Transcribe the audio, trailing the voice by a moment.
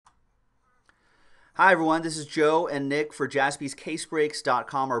Hi everyone, this is Joe and Nick for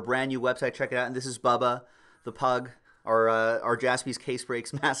JaspysCaseBreaks.com, our brand new website. Check it out. And this is Bubba, the pug, our Jaspys Case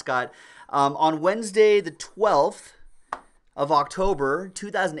Breaks mascot. On Wednesday, the 12th of October,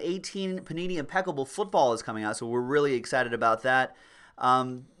 2018, Panini Impeccable Football is coming out, so we're really excited about that.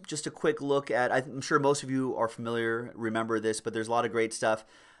 Just a quick look at, I'm sure most of you are familiar, remember this, but there's a lot of great stuff.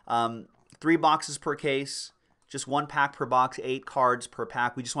 3 boxes per case, just 1 pack per box, 8 cards per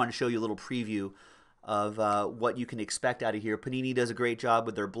pack. We just wanted to show you a little preview of what you can expect out of here. Panini does a great job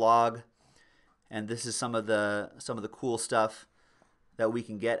with their blog, and this is some of the cool stuff that we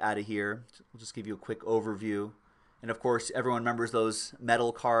can get out of here. We'll just give you a quick overview. And of course, everyone remembers those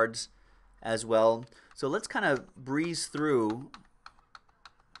metal cards as well. So let's kind of breeze through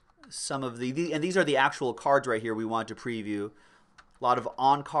some of and these are the actual cards right here we want to preview. A lot of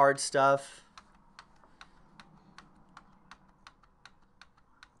on-card stuff.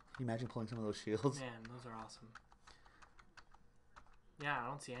 Can you imagine pulling some of those shields? Man, those are awesome. Yeah, I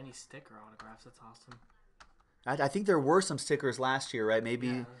don't see any sticker autographs. That's awesome. I think there were some stickers last year, right?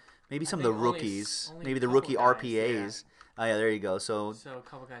 Maybe some of the rookies. Only Maybe a the couple rookie guys, RPAs. yeah. Oh, yeah, there you go. So a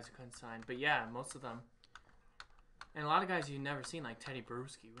couple guys who couldn't sign. But yeah, most of them. And a lot of guys you've never seen, like Teddy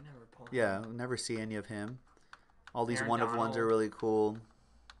Bruschi. We never pull him. Yeah, we'll never see any of him. All these Aaron one-of-ones are Donald. really cool.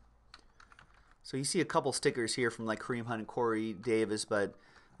 So you see a couple stickers here from like Kareem Hunt and Corey Davis, but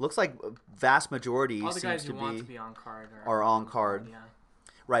looks like vast majority All the guys seems you to want be to be on card are on card. Yeah.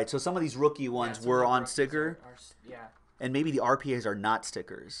 Right, so some of these rookie ones some were of the on rookies sticker, yeah. and maybe the RPAs are not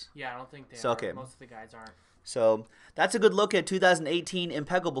stickers. Yeah, I don't think they So, are. okay. Most of the guys aren't. So that's a good look at 2018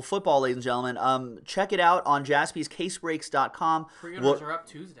 Impeccable Football, ladies and gentlemen. Check it out on JaspysCaseBreaks.com. Pre-orders are up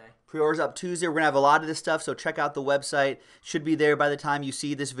Tuesday. Pre-orders up Tuesday. We're going to have a lot of this stuff, so check out the website. Should be there by the time you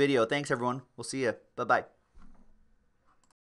see this video. Thanks, everyone. We'll see you. Bye-bye.